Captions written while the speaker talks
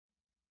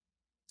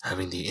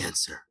Having the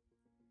answer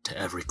to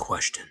every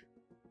question.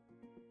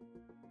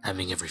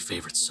 Having every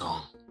favorite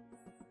song,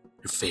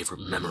 your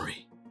favorite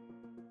memory.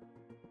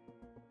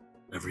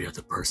 Every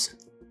other person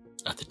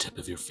at the tip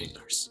of your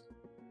fingers.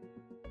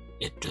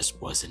 It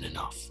just wasn't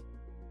enough.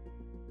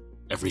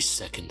 Every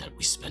second that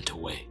we spent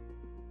away,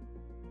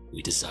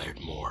 we desired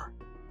more,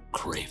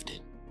 craved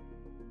it.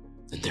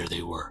 And there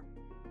they were,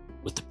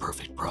 with the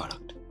perfect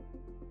product.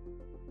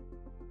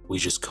 We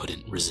just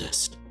couldn't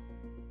resist.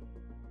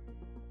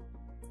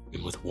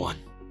 And with one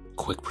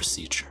quick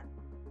procedure,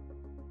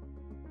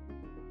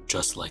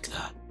 just like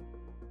that,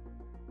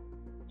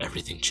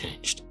 everything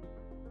changed.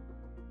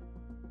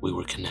 We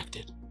were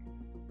connected,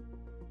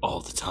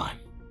 all the time,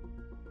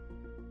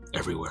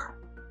 everywhere,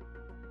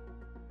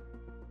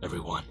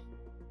 everyone.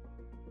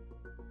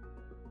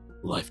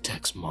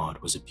 LifeTech's mod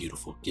was a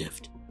beautiful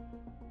gift.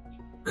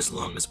 As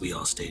long as we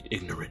all stayed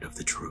ignorant of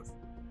the truth,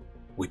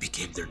 we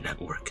became their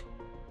network.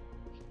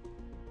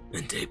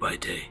 And day by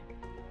day,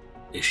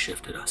 they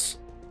shifted us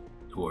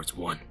towards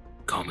one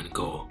common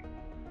goal,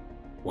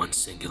 one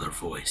singular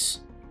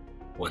voice,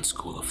 one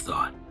school of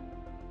thought,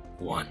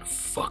 one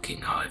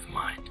fucking hive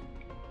mind.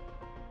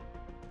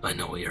 I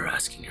know what you're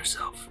asking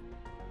yourself.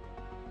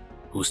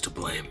 Who's to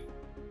blame?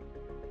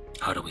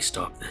 How do we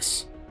stop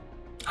this?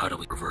 How do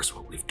we reverse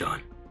what we've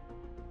done?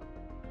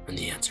 And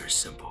the answer is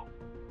simple.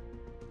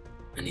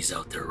 And he's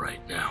out there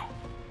right now,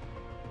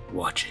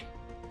 watching,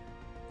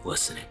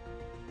 listening.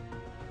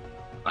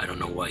 I don't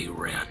know why you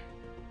ran.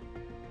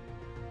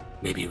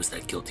 Maybe it was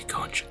that guilty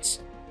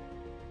conscience.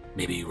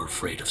 Maybe you were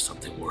afraid of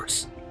something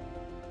worse.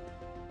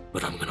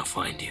 But I'm gonna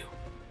find you.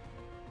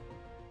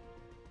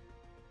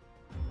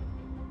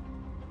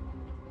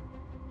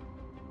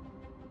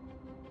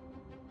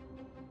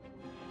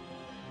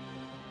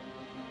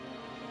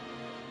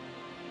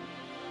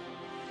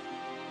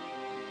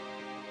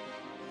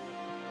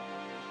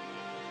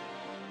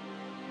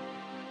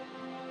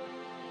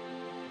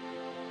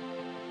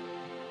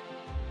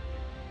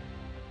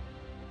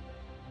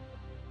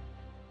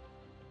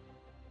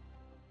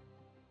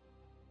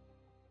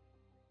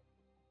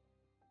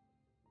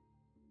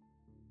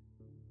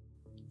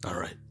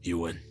 Alright, you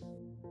win.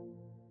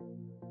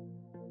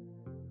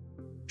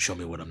 Show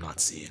me what I'm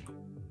not seeing.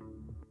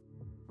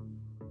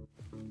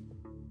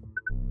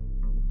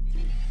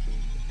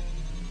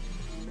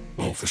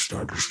 Well, for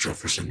starters,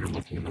 Jefferson, you're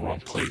looking in the wrong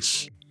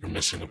place. You're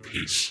missing a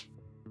piece.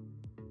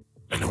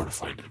 I know where to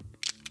find it.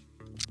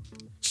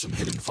 Some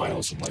hidden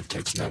files in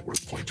LifeTech's network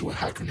point to a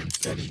hacker named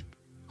Benny,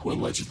 who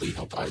allegedly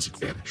helped Isaac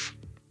vanish.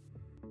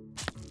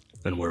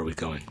 Then where are we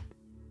going?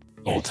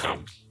 Old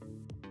Town.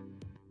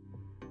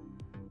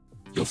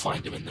 You'll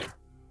find him in there.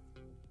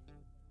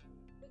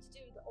 To do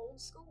the old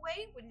school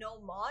way with no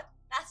mod?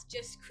 That's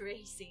just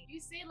crazy. You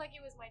say it like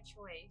it was my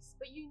choice,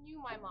 but you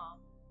knew my mom.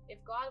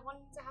 If God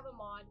wanted to have a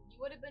mod, you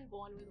would have been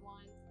born with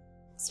one.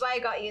 That's why I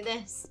got you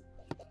this.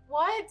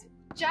 What?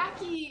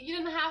 Jackie, you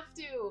didn't have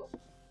to.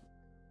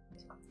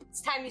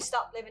 It's time you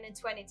stopped living in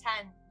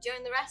 2010.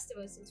 Join the rest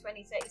of us in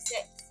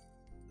 2036.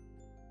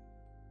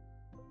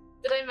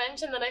 Did I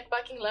mention that I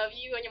fucking love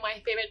you and you're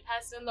my favorite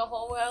person in the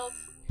whole world?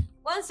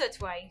 Once or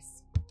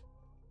twice.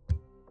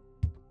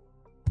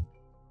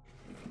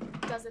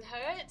 Does it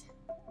hurt?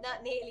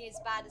 Not nearly as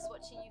bad as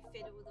watching you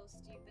fiddle with those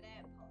stupid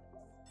AirPods.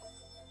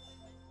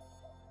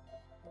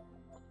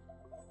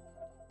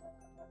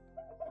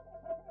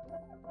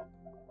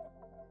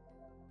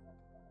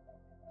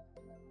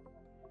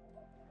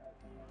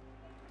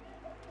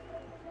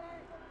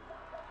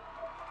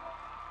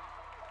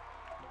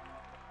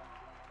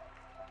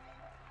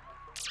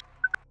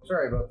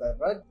 Sorry about that,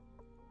 bud.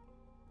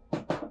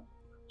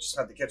 Just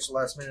had to catch the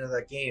last minute of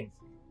that game.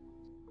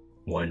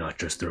 Why not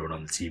just throw it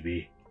on the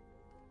TV?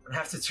 I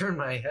have to turn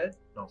my head?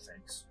 No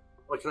thanks.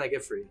 What can I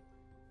get for you?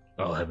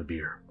 I'll have a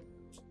beer.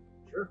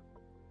 Sure.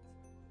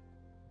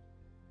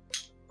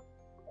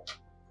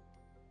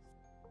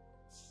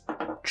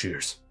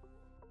 Cheers.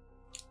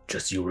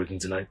 Just you working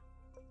tonight?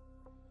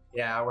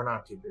 Yeah, we're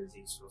not too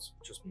busy, so it's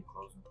just me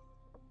closing.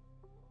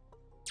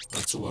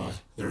 That's a lie.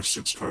 There are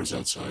 6 cars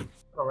outside.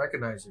 I don't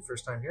recognize you.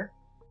 First time here?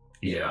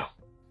 Yeah.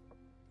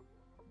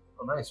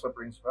 Oh, nice. What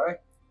brings you by?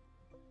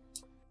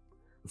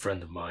 A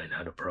friend of mine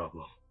had a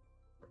problem.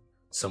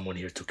 Someone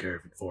here took care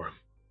of it for him.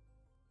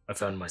 I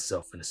found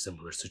myself in a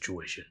similar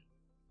situation.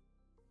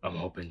 I'm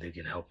hoping they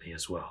can help me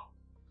as well.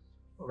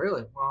 Oh,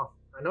 really? Well,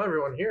 I know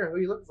everyone here. Who are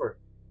you looking for?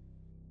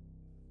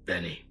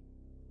 Benny.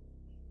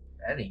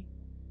 Benny?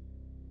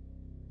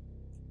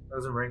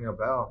 Doesn't ring a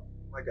bell.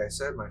 Like I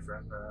said, my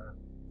friend,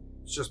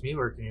 it's just me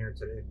working here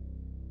today.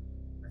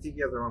 I think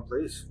you have the wrong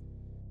place.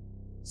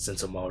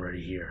 Since I'm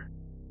already here,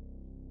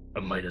 I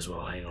might as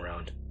well hang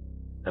around.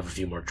 Have a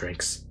few more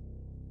drinks.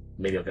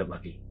 Maybe I'll get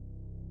lucky.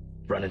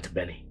 Run into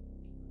Benny.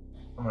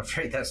 I'm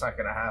afraid that's not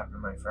gonna happen,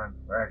 my friend.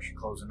 We're actually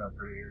closing up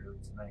pretty early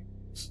tonight.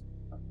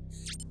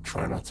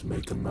 Try not to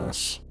make a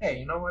mess. Hey,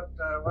 you know what?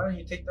 Why don't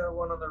you take that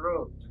one on the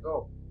road to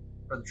go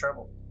for the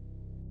trouble?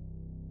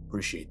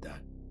 Appreciate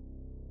that.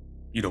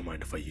 You don't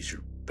mind if I use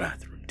your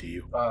bathroom, do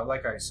you?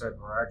 Like I said,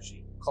 we're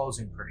actually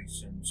closing pretty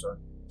soon, so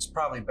It's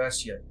probably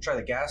best you try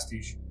the gas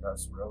station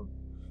across the road.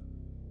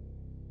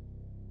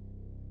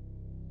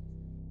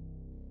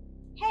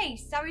 Hey,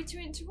 sorry to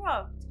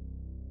interrupt.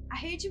 I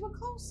heard you were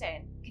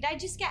closing. Could I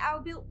just get our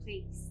bill,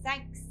 please?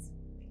 Thanks.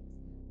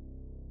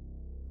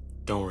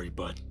 Don't worry,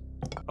 bud.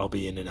 I'll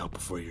be in and out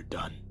before you're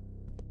done.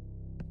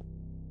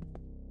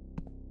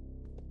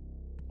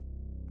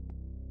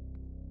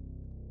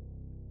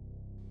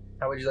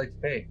 How would you like to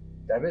pay?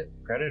 Debit,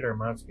 credit, or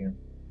amount scan?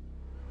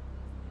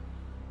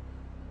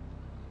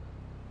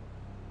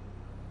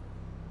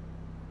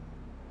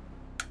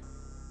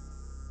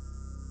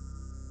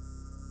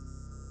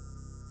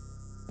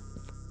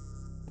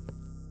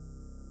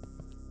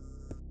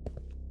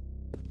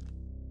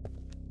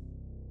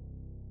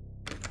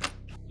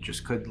 You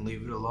just couldn't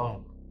leave it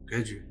alone,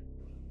 could you?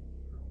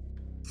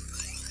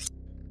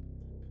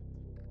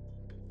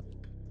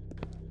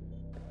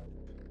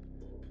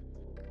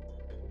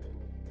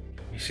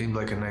 You seemed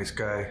like a nice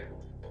guy.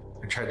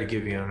 I tried to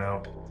give you an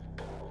out.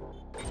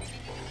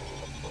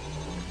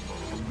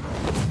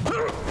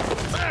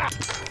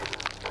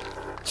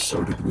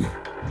 So did we.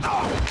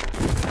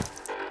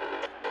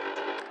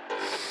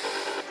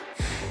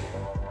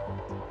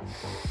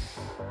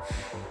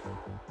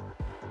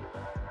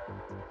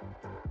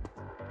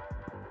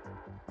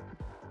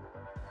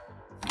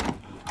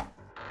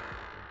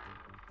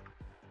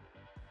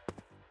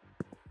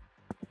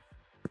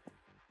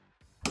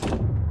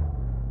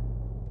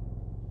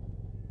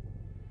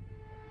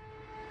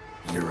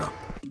 You're up.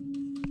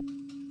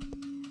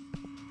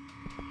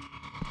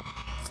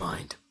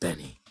 Find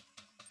Benny.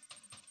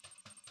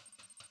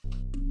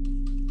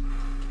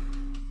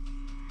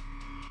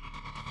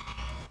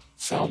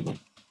 Found them.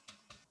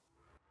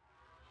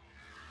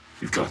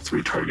 You've got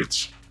 3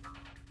 targets.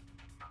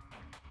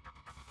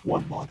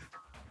 1 modded.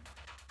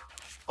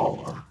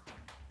 All armed.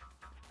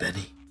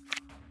 Benny?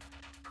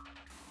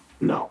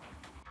 No.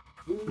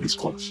 But he's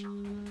close.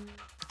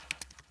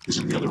 He's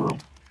in the other room.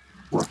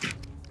 Working.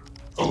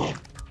 Alone.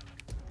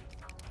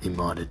 He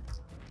modded.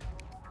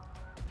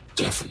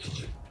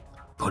 Definitely.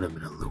 Put him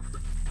in a loop.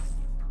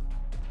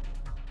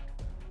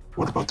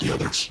 What about the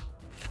others?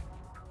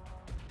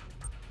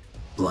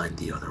 Blind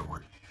the other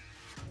one.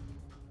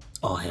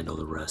 I'll handle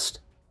the rest.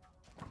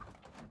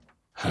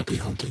 Happy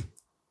hunting.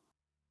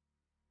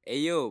 Hey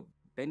yo,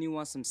 Benny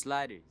wants some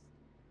sliders.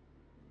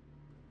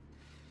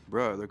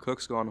 Bruh, the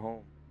cook's gone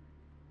home.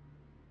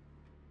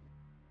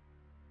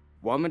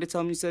 Want me to tell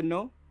him you said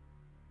no?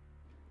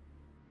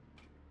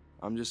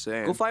 I'm just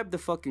saying. Go fire up the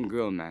fucking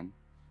grill, man.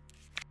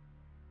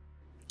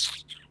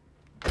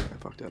 I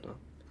fucked that up.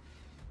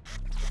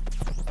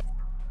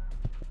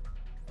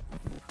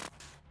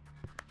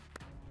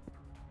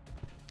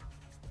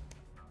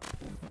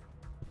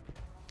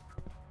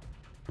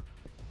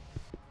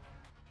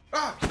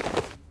 Ah!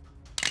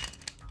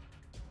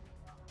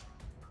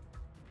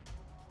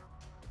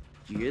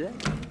 You hear that?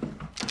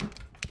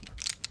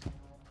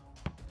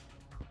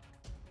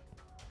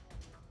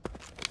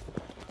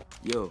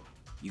 Yo,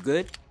 you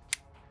good?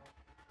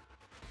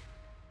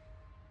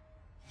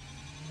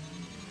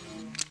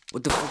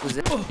 What the fuck was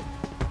that? Oh.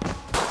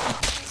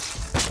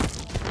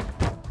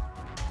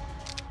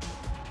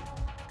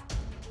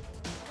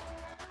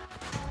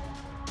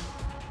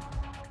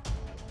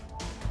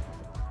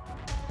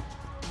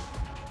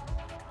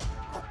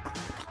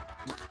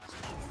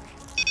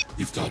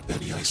 You've got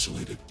Benny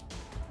isolated.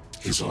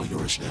 He's all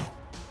yours now.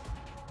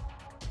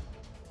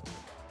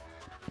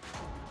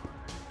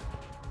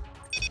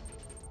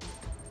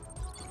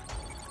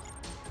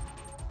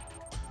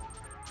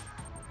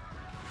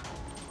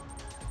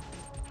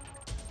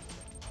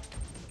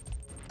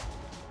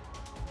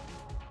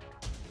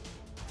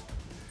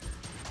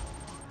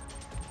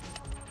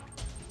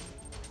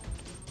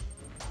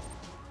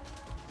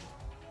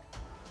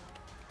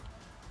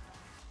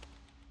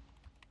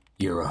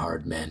 You're a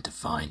hard man to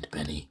find,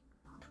 Benny.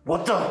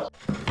 What the?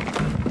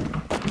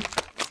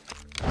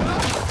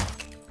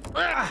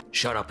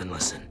 Shut up and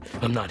listen.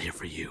 I'm not here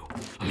for you.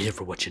 I'm here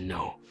for what you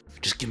know.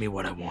 Just give me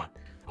what I want,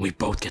 and we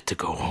both get to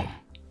go home.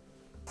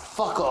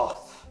 Fuck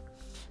off.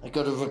 I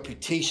got a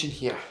reputation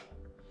here.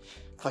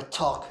 If I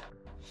talk,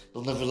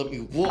 they'll never let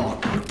me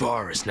walk. The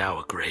bar is now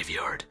a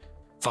graveyard.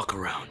 Fuck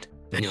around,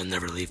 then you'll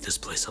never leave this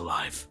place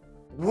alive.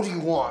 What do you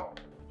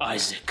want?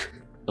 Isaac,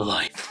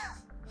 alive.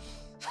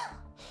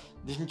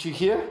 Didn't you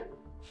hear?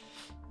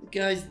 The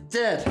guy's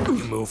dead.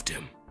 You moved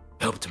him,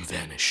 helped him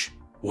vanish.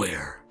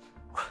 Where?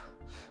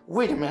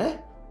 Wait a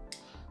minute.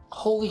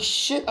 Holy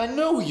shit, I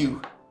know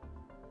you.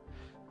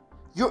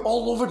 You're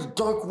all over the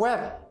dark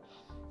web.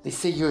 They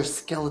say you're a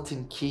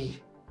skeleton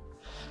key.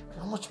 You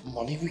know how much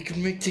money we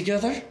can make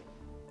together?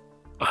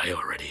 I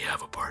already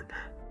have a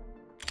partner.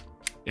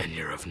 And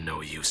you're of no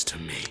use to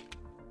me.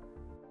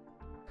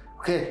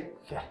 Okay.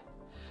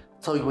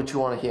 I'll tell you what you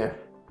want to hear.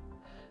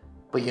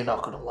 But you're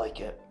not gonna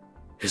like it.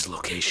 His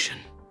location.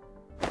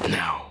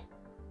 Now.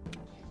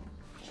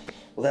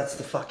 Well, that's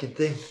the fucking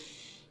thing.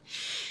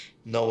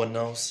 No one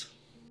knows.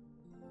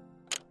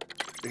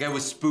 The guy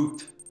was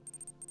spooked.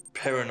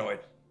 Paranoid.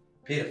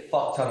 Paid a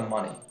fuck ton of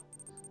money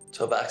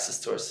to have access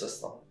to our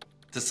system.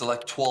 to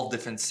select 12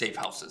 different safe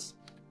houses.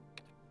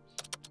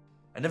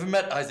 I never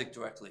met Isaac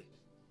directly.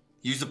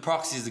 He used a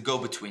proxy as a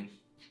go-between.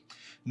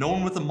 No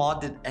one with a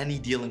mod did any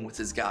dealing with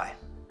this guy.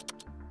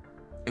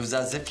 It was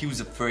as if he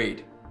was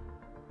afraid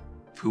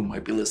of who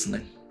might be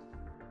listening.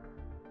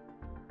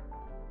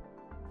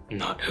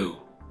 Not who.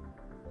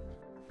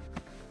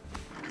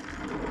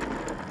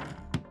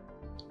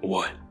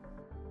 What?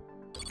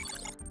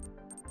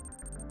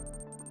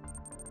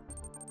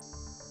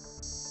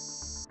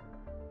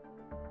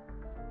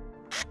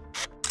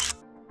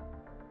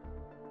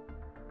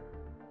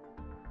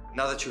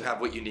 Now that you have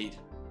what you need,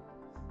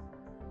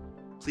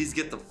 please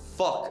get the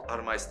fuck out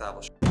of my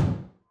establishment.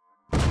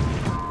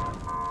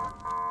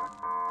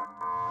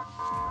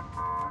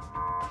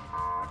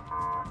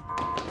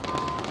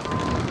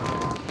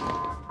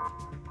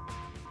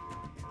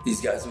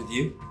 These guys with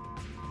you?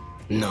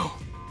 No,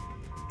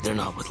 they're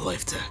not with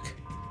Life Tech.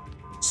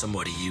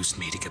 Somebody used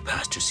me to get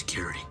past your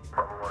security.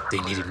 They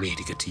needed me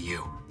to get to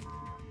you.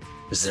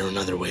 Is there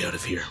another way out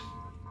of here?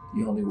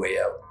 The only way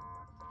out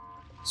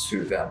is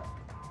through them.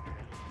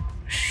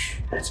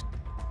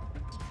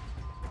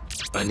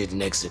 I need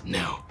an exit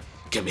now.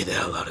 Get me the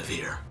hell out of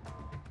here.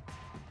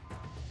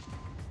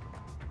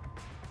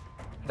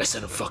 I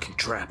said I'm fucking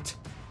trapped.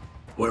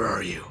 Where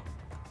are you?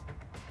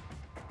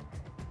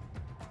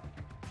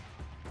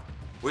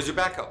 Where's your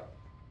backup?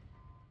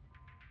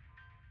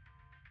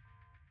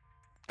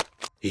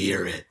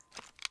 Hear it.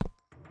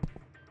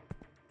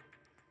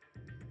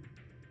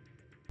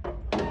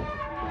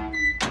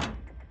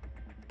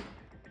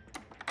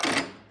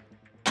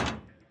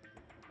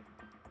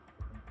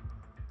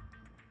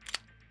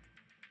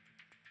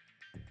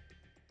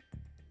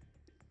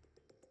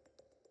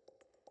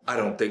 I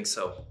don't think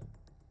so.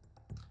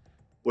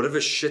 Whatever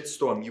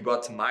shitstorm you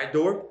brought to my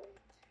door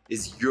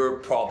is your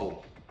problem.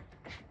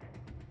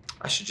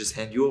 I should just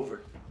hand you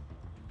over.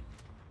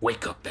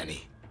 Wake up,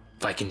 Benny.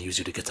 If I can use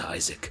you to get to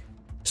Isaac,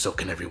 so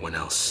can everyone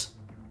else.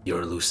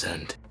 You're a loose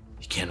end.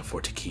 You can't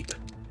afford to keep.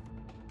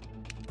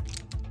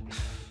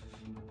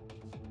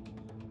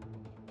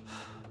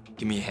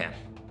 Give me a hand.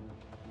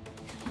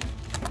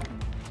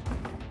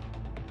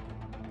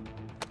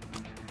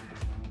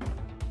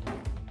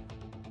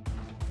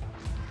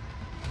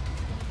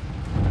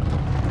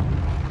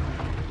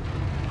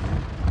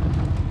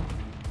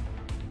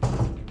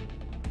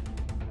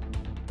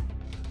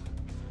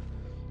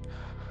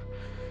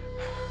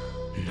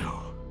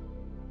 No.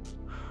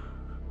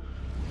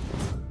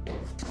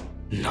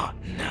 Not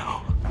now.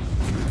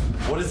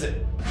 What is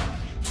it?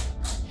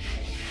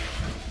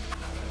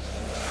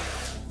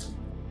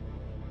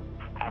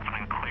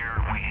 Opening clear.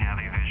 We have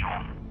a visual.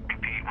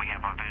 Repeat, we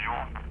have a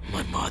visual.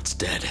 My mod's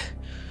dead.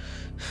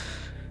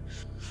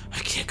 I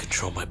can't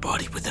control my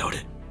body without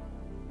it.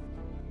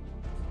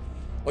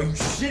 Are you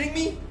shitting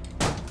me?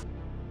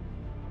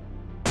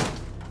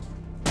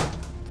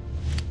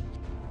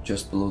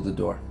 Just below the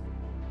door.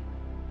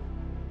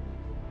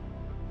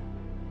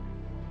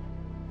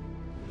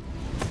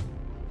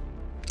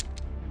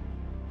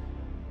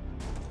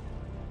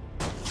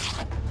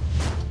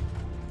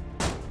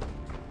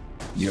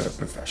 You're a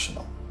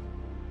professional.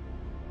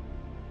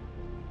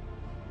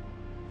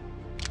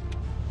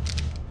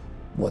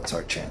 What's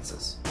our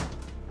chances?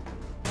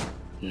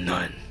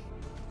 None.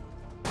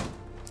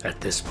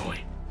 At this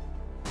point,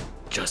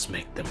 just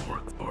make them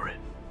work for it.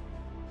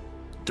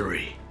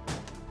 3,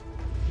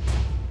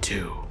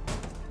 2,